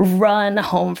run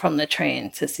home from the train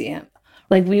to see him.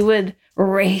 Like we would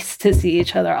race to see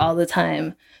each other all the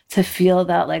time to feel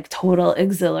that like total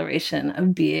exhilaration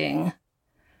of being,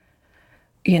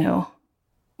 you know,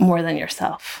 more than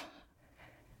yourself.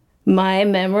 My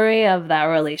memory of that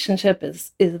relationship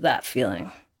is that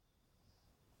feeling.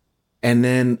 And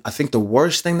then I think the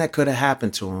worst thing that could have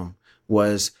happened to him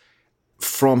was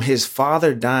from his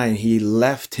father dying, he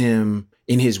left him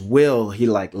in his will. He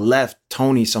like left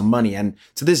Tony some money. And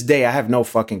to this day, I have no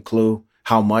fucking clue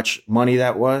how much money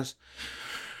that was.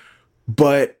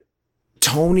 But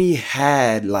Tony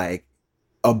had like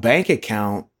a bank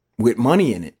account with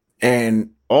money in it.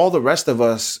 And all the rest of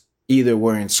us either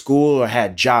were in school or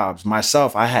had jobs.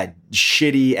 Myself, I had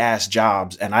shitty ass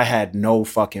jobs and I had no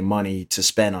fucking money to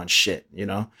spend on shit, you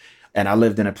know? And I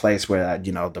lived in a place where,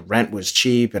 you know, the rent was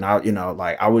cheap and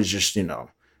I was just, you know,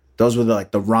 those were the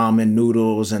ramen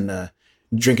noodles and the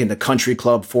drinking the country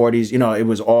club 40s, you know, it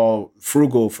was all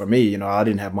frugal for me. You know, I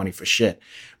didn't have money for shit,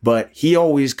 but he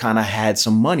always kind of had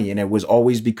some money and it was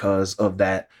always because of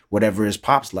that, whatever his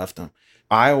pops left him.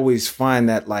 I always find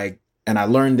that like, and I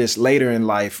learned this later in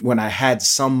life when I had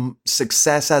some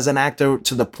success as an actor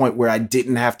to the point where I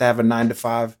didn't have to have a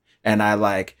 9-to-5 and I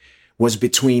like was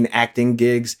between acting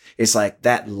gigs. It's like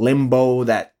that limbo,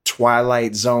 that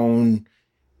twilight zone,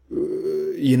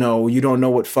 you know, you don't know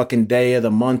what fucking day of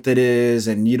the month it is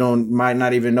and might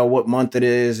not even know what month it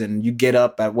is. And you get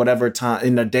up at whatever time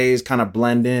and the days kind of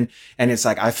blend in. And it's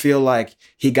like, I feel like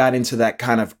he got into that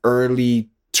kind of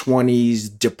early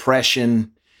 20s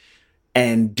depression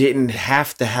and didn't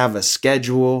have to have a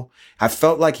schedule. I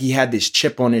felt like he had this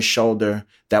chip on his shoulder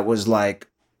that was like,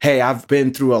 hey, I've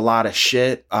been through a lot of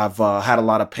shit. I've had a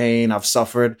lot of pain. I've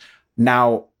suffered.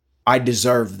 Now I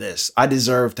deserve this. I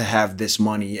deserve to have this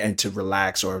money and to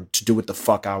relax or to do what the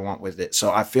fuck I want with it.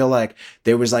 So I feel like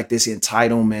there was like this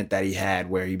entitlement that he had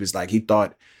where he was like, he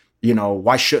thought, you know,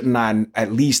 why shouldn't I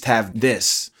at least have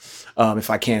this if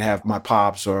I can't have my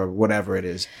pops or whatever it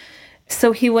is?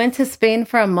 So he went to Spain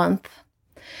for a month.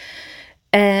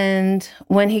 And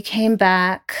when he came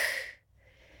back,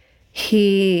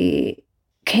 he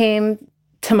came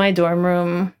to my dorm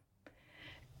room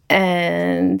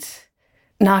and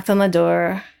knocked on the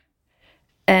door.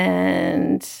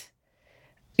 And,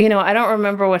 you know, I don't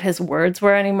remember what his words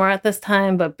were anymore at this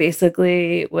time, but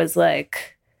basically it was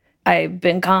like, I've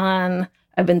been gone.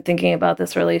 I've been thinking about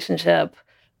this relationship.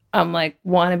 I'm like,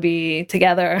 want to be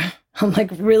together. I'm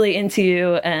like really into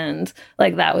you. And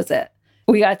like, that was it.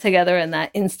 we got together in that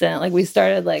instant. Like we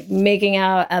started like making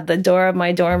out at the door of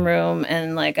my dorm room,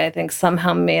 and like I think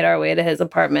somehow made our way to his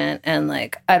apartment, and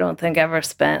like I don't think ever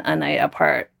spent a night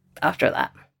apart after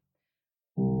that.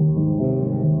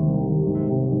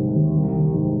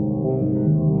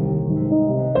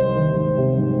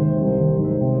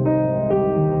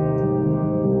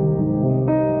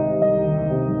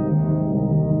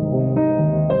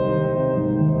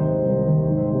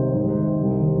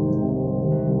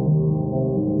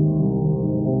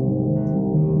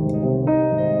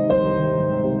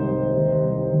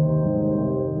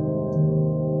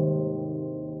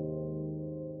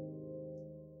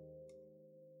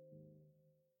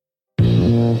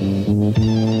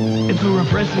 It's a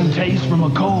refreshing taste from a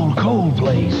cold, cold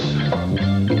place.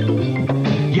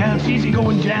 Yeah, it's easy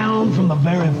going down from the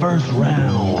very first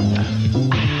round.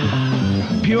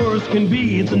 Pure as can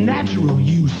be, it's a natural,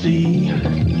 you see.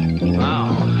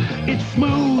 Wow. It's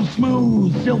smooth,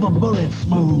 smooth, silver bullet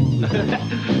smooth.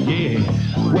 Yeah.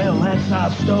 Well, that's our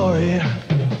story.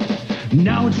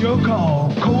 Now it's your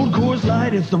call. Cold Coors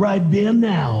Light, it's the right beer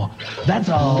now. That's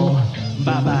all.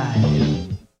 Bye-bye.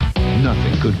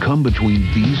 Nothing could come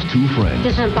between these two friends.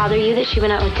 Doesn't it bother you that she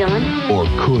went out with Dylan? Or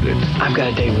could it? I've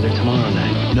got a date with her tomorrow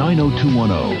night.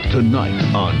 90210, tonight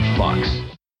on Fox.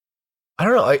 I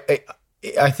don't know.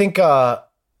 I think, I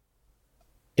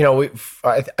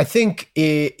think,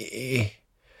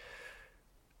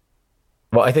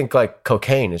 well, I think like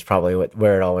cocaine is probably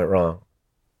where it all went wrong.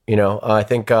 I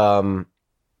think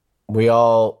we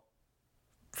all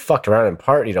fucked around and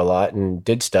partied a lot and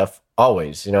did stuff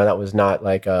always. That was not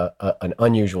like an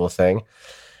unusual thing.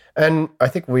 And I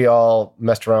think we all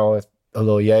messed around with a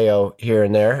little yayo here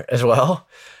and there as well.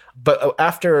 But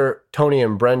after Tony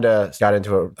and Brenda got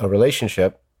into a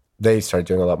relationship, they started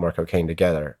doing a lot more cocaine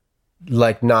together,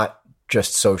 like not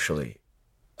just socially.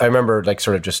 I remember like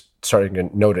sort of just starting to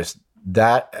notice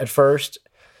that at first.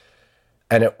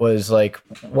 And it was like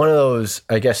one of those,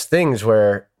 I guess, things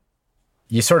where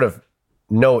you sort of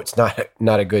know it's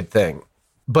not a good thing.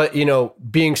 But,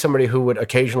 being somebody who would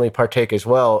occasionally partake as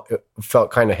well, it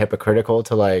felt kind of hypocritical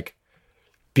to like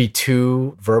be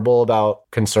too verbal about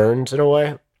concerns in a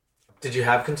way. Did you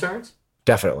have concerns?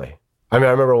 Definitely. I mean,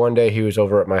 I remember one day he was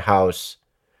over at my house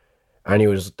and he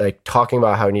was like talking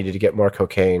about how he needed to get more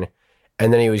cocaine.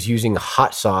 And then he was using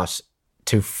hot sauce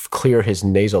to clear his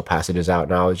nasal passages out.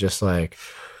 And I was just like,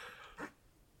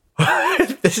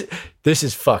 this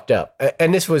is fucked up.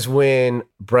 And this was when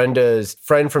Brenda's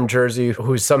friend from Jersey,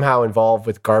 who's somehow involved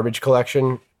with garbage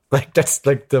collection, like that's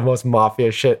like the most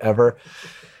mafia shit ever.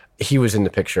 He was in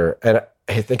the picture. And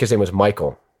I think his name was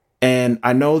Michael. And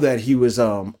I know that he was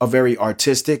a very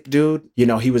artistic dude.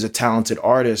 He was a talented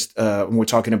artist. When we're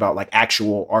talking about like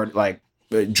actual art, like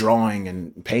drawing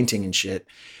and painting and shit.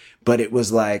 But it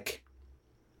was like,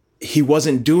 he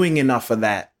wasn't doing enough of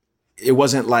that. It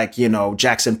wasn't like,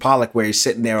 Jackson Pollock where he's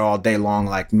sitting there all day long,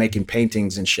 like making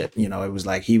paintings and shit. It was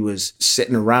like he was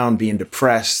sitting around being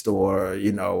depressed or,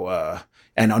 and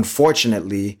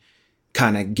unfortunately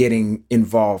kind of getting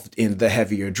involved in the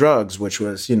heavier drugs, which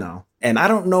was, and I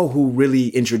don't know who really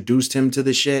introduced him to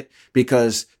the shit,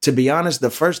 because to be honest, the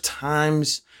first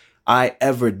times I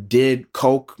ever did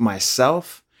coke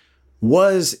myself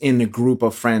was in a group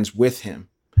of friends with him.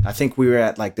 I think we were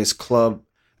at like this club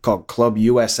called Club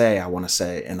USA, I want to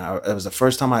say. And it was the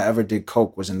first time I ever did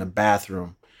coke was in the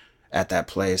bathroom at that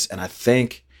place. And I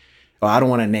think, I don't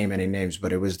want to name any names,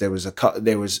 but it was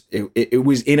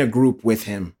in a group with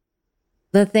him.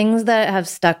 The things that have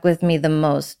stuck with me the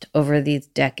most over these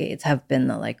decades have been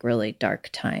the like really dark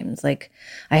times. Like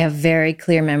I have very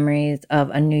clear memories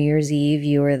of a New Year's Eve.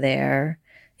 You were there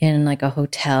in like a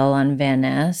hotel on Van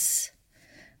Ness.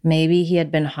 Maybe he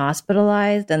had been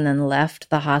hospitalized and then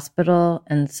left the hospital.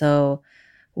 And so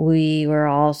we were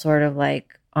all sort of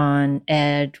like on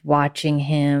edge watching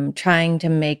him, trying to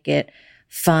make it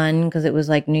fun because it was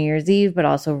like New Year's Eve, but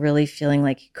also really feeling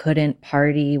like he couldn't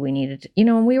party. We needed to,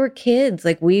 and we were kids.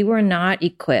 Like we were not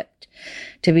equipped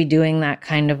to be doing that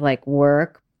kind of like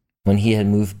work. When he had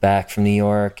moved back from New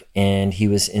York and he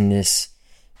was in this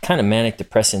kind of manic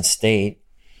depressant state,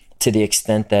 to the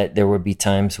extent that there would be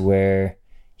times where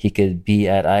he could be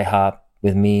at IHOP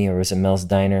with me or was at Mel's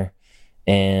Diner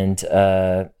and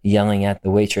yelling at the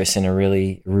waitress in a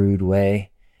really rude way,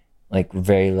 like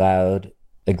very loud,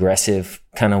 aggressive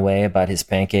kind of way about his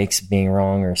pancakes being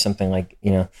wrong or something like,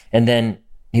 And then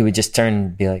he would just turn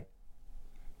and be like,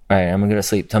 all right, I'm going to go to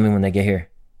sleep. Tell me when they get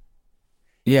here.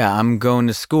 Yeah, I'm going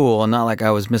to school. Not like I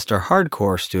was Mr.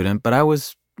 Hardcore student, but I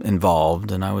was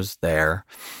involved and I was there.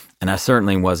 And I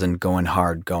certainly wasn't going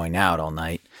hard going out all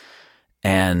night.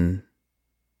 And,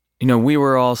 we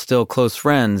were all still close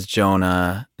friends,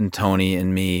 Jonah and Tony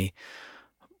and me,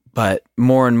 but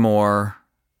more and more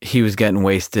he was getting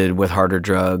wasted with harder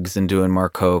drugs and doing more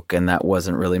coke, and that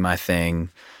wasn't really my thing.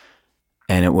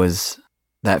 And it was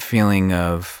that feeling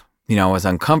of, I was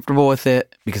uncomfortable with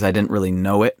it because I didn't really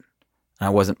know it. I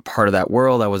wasn't part of that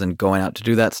world. I wasn't going out to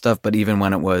do that stuff. But even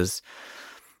when it was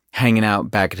hanging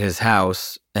out back at his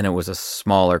house and it was a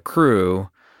smaller crew,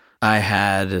 I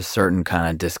had a certain kind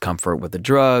of discomfort with the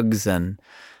drugs. And,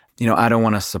 I don't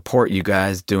want to support you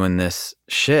guys doing this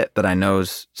shit that I know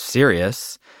is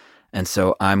serious. And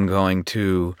so I'm going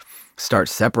to start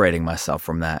separating myself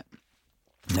from that.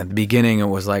 At the beginning, it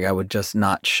was like I would just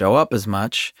not show up as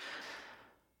much.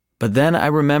 But then I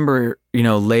remember,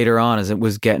 later on as it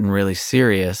was getting really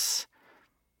serious,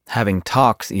 having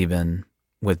talks even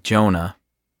with Jonah.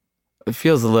 It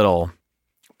feels a little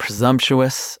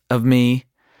presumptuous of me,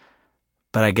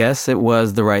 but I guess it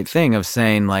was the right thing of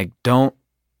saying, like, don't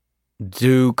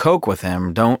do coke with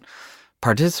him. Don't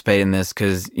participate in this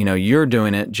because, you're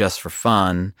doing it just for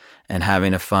fun and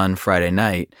having a fun Friday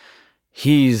night.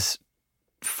 He's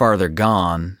farther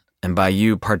gone, and by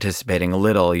you participating a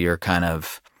little, you're kind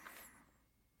of,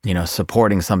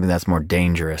 supporting something that's more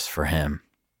dangerous for him.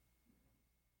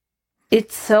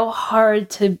 It's so hard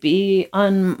to be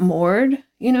unmoored,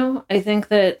 I think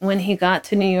that when he got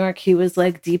to New York, he was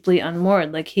like deeply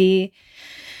unmoored. Like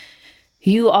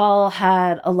you all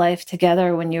had a life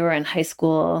together when you were in high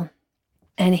school,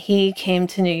 and he came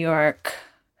to New York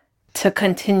to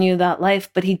continue that life,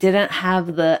 but he didn't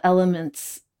have the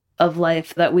elements of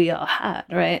life that we all had,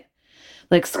 right?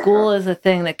 Like school is a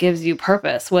thing that gives you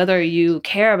purpose, whether you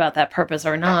care about that purpose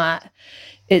or not.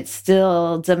 It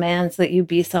still demands that you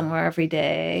be somewhere every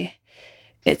day.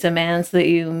 It demands that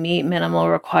you meet minimal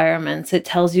requirements. It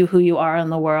tells you who you are in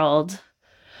the world.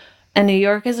 And New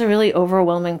York is a really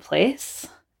overwhelming place.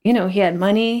 He had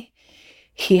money.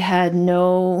 He had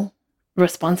no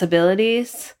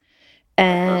responsibilities.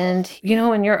 And,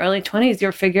 in your early 20s,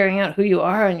 you're figuring out who you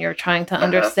are and you're trying to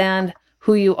understand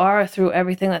who you are through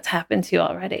everything that's happened to you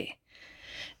already.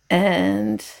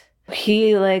 And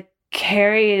he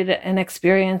carried an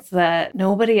experience that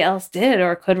nobody else did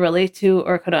or could relate to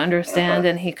or could understand.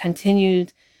 And he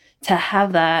continued to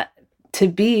have that, to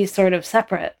be sort of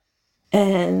separate.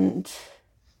 And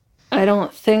I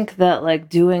don't think that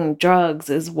doing drugs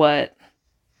is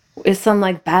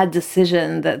some bad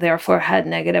decision that therefore had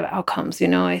negative outcomes.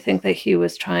 I think that he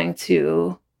was trying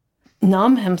to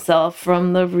numb himself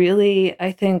from the really,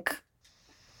 I think,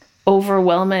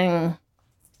 overwhelming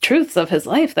truths of his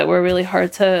life that were really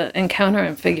hard to encounter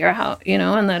and figure out,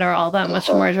 and that are all that much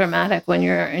more dramatic when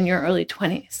you're in your early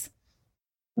 20s.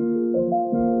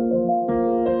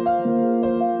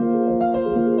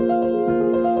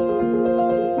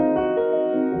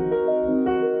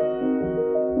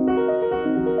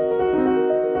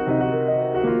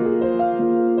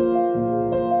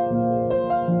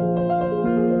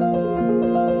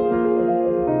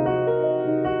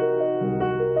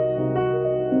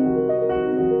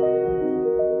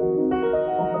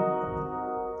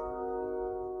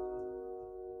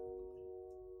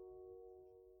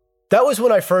 That was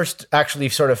when I first actually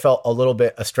sort of felt a little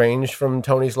bit estranged from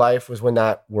Tony's life, was when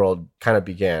that world kind of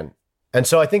began. And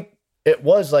so I think it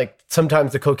was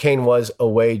sometimes the cocaine was a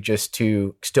way just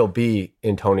to still be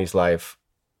in Tony's life.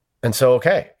 And so,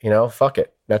 okay, fuck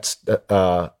it. That's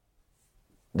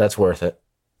worth it.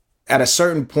 At a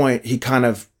certain point, he kind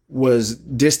of was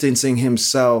distancing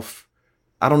himself.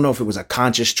 I don't know if it was a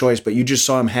conscious choice, but you just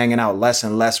saw him hanging out less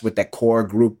and less with that core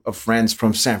group of friends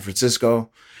from San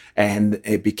Francisco. And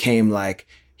it became like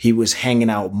he was hanging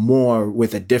out more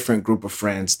with a different group of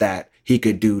friends that he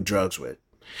could do drugs with.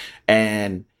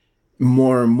 And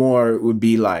more and more it would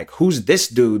be like, who's this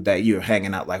dude that you're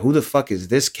hanging out? Like, who the fuck is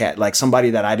this cat? Like somebody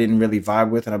that I didn't really vibe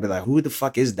with. And I'd be like, who the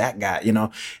fuck is that guy?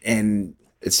 And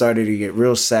it started to get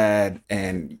real sad.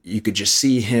 And you could just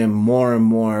see him more and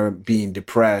more being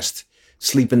depressed,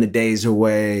 sleeping the days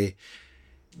away,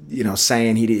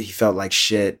 saying he felt like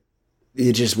shit.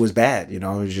 It just was bad,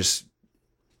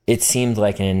 It seemed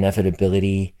like an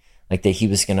inevitability, like that he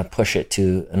was going to push it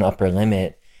to an upper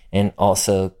limit, and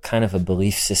also kind of a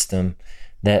belief system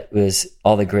that was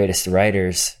all the greatest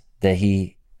writers that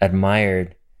he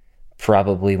admired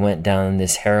probably went down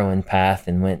this heroin path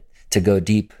and went to go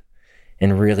deep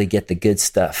and really get the good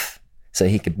stuff so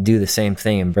he could do the same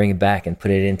thing and bring it back and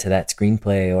put it into that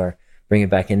screenplay or bring it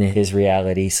back into his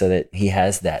reality so that he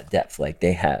has that depth like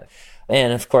they have.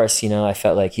 And of course, I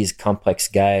felt like he's a complex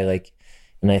guy.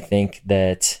 And I think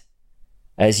that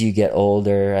as you get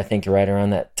older, I think right around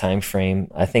that time frame,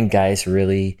 I think guys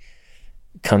really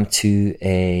come to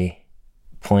a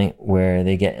point where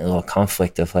they get a little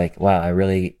conflict of like, wow, I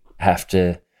really have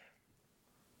to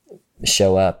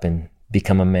show up and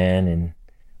become a man, and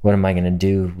what am I going to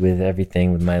do with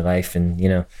everything with my life? And, you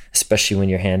know, especially when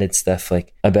you're handed stuff,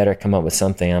 like, I better come up with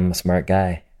something. I'm a smart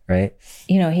guy, right?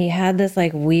 You know, he had this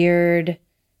like weird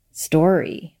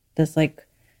story, this like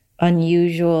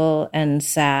unusual and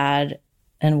sad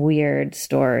and weird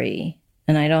story.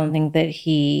 And I don't think that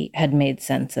he had made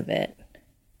sense of it.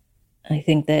 I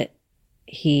think that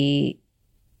he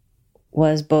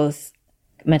was both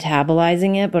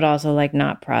metabolizing it, but also like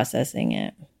not processing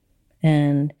it.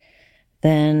 And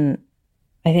then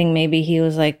I think maybe he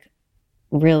was like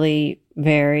really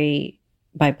very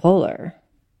bipolar.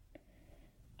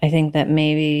 I think that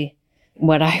maybe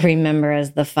what I remember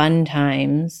as the fun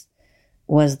times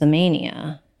was the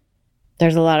mania.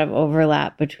 There's a lot of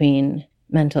overlap between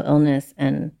mental illness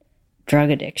and drug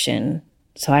addiction.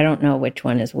 So I don't know which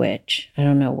one is which. I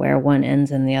don't know where one ends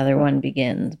and the other one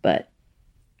begins, but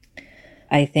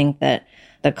I think that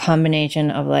the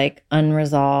combination of like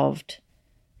unresolved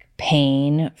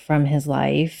pain from his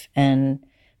life and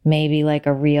maybe like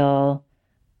a real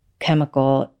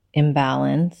chemical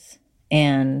imbalance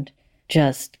and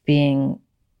just being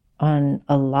on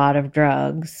a lot of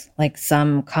drugs, like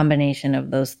some combination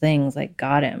of those things like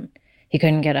got him. He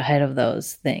couldn't get ahead of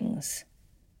those things.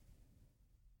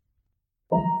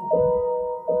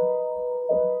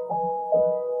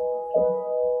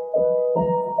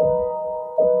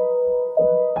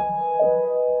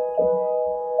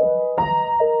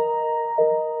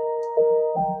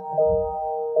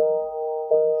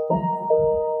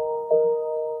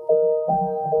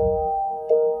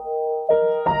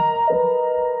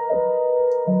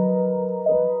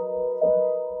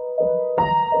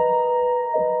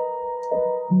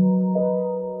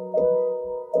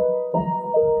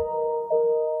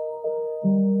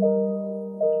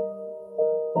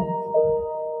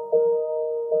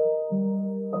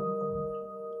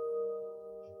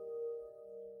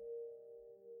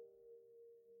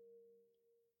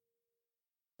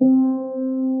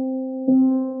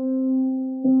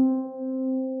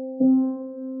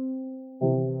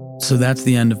 So that's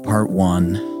the end of part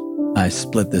 1. I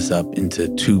split this up into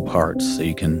 2 parts so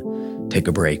you can take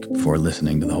a break before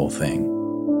listening to the whole thing.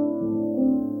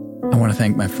 I want to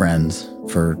thank my friends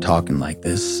for talking like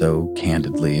this so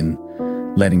candidly and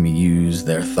letting me use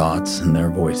their thoughts and their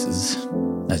voices.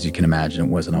 As you can imagine, it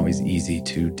wasn't always easy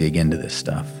to dig into this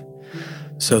stuff.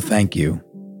 So thank you,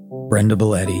 Brenda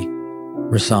Belletti,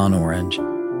 Rasan Orange,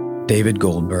 David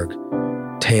Goldberg,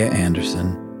 Taya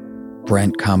Anderson,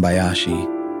 Brent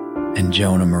Kambayashi, and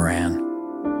Jonah Moran.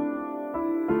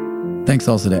 Thanks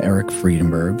also to Eric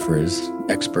Friedenberg for his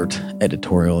expert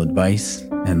editorial advice,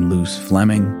 and Luce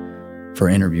Fleming for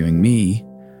interviewing me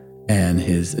and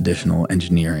his additional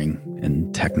engineering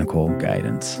and technical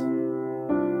guidance.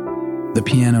 The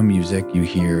piano music you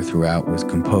hear throughout was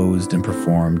composed and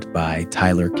performed by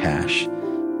Tyler Cash,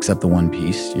 except the one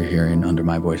piece you're hearing under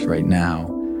my voice right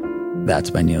now, that's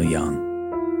by Neil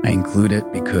Young. I include it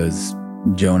because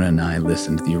Jonah and I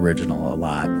listened to the original a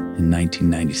lot in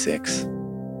 1996.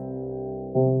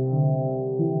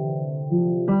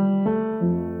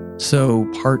 So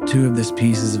part 2 of this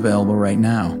piece is available right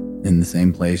now in the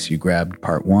same place you grabbed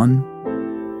part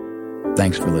 1.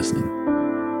 Thanks for listening.